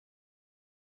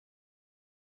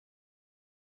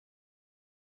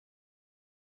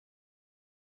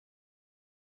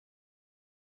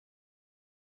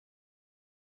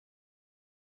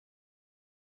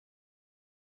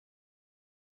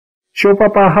Show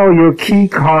Papa how your key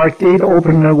card gate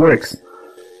opener works.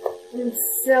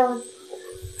 So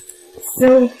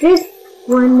this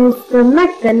one is the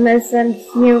mechanism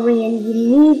here, and you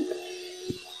need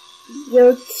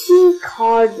your key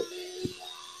card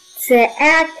to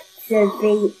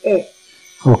activate it.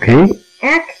 Okay.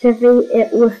 Activate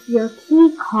it with your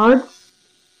key card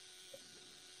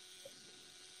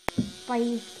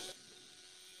by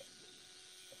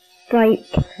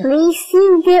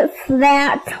placing it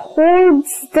flat towards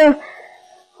the.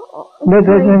 Let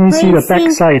me see the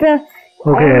back side.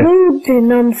 Okay.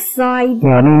 Aluminum side.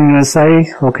 Aluminum side.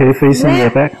 Okay, facing the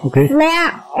back. Okay.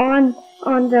 Flat on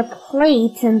the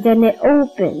plate, and then it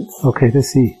opens. Okay, let's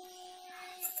see.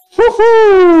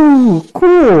 Woohoo!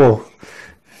 Cool.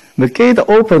 The gate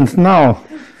opens now.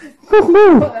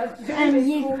 Woohoo!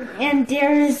 And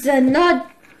there is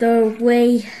another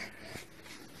way.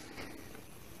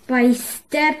 By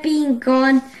stepping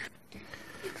on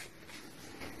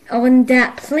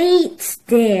that plate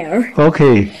there.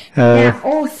 Okay. That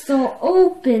also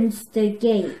opens the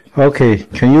gate. Okay.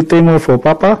 Can you demo for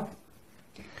Papa?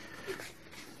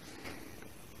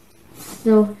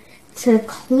 So to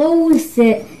close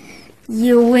it,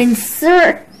 you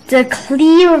insert the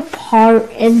clear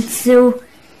part into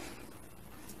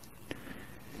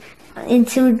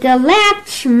the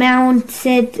latch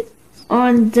mounted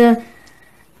on the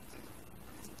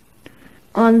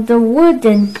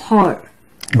wooden part.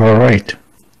 All right.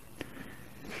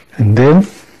 And then?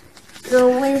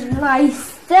 So when I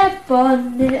step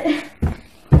on it,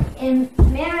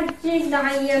 imagine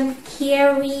I am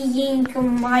carrying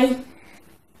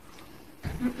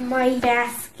my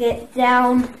basket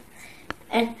down,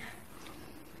 and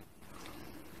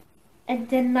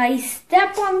then I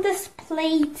step on this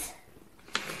plate.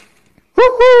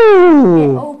 Woohoo!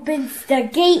 It opens the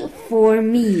gate for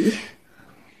me.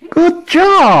 Good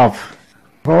job!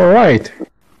 All right.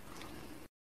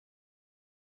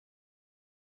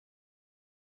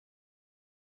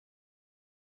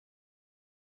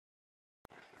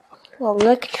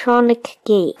 Electronic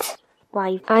Gate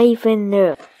by Ivan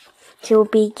Nerf. To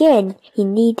begin, he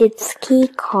needed his key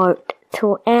card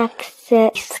to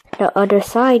access the other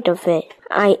side of it,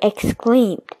 I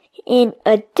exclaimed. In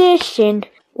addition,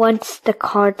 once the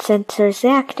card sensor is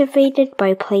activated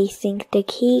by placing the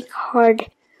key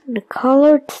card the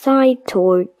colored side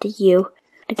toward you,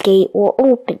 the gate will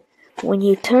open. When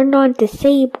you turn on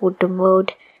disabled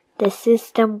mode, the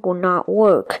system will not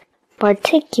work.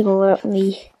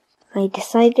 Particularly, I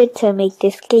decided to make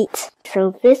this gate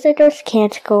so visitors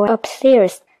can't go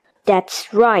upstairs.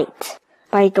 That's right.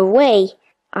 By the way,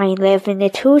 I live in a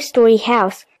 2-story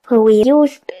house. We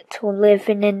used to live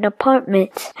in an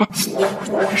apartment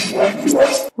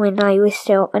when I was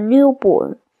still a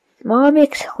newborn. Mom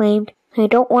exclaimed, I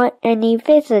don't want any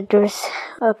visitors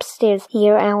upstairs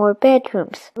near our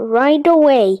bedrooms. Right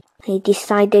away, I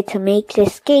decided to make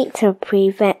this gate to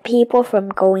prevent people from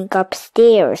going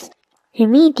upstairs.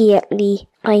 Immediately,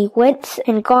 I went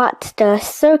and got the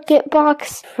circuit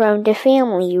box from the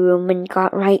family room and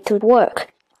got right to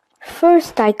work.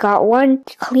 First, I got one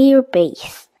clear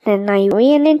base. Then I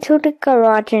ran into the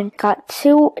garage and got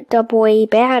 2 AA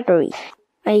batteries.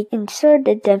 I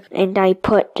inserted them and I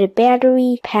put the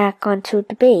battery pack onto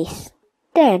the base.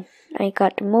 Then I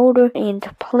got the motor and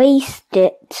placed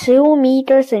it 2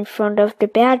 meters in front of the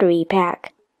battery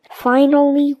pack.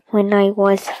 Finally, when I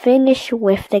was finished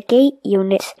with the gate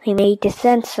units, I made the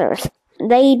sensors.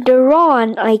 Later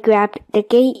on, I grabbed the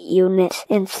gate units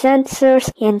and sensors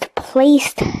and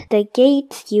placed the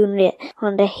gate unit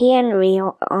on the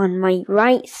handrail on my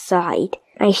right side.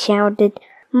 I shouted,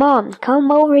 Mom,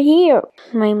 come over here.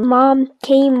 My mom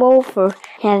came over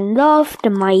and loved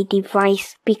my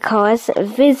device because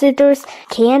visitors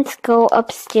can't go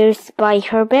upstairs by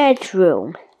her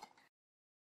bedroom.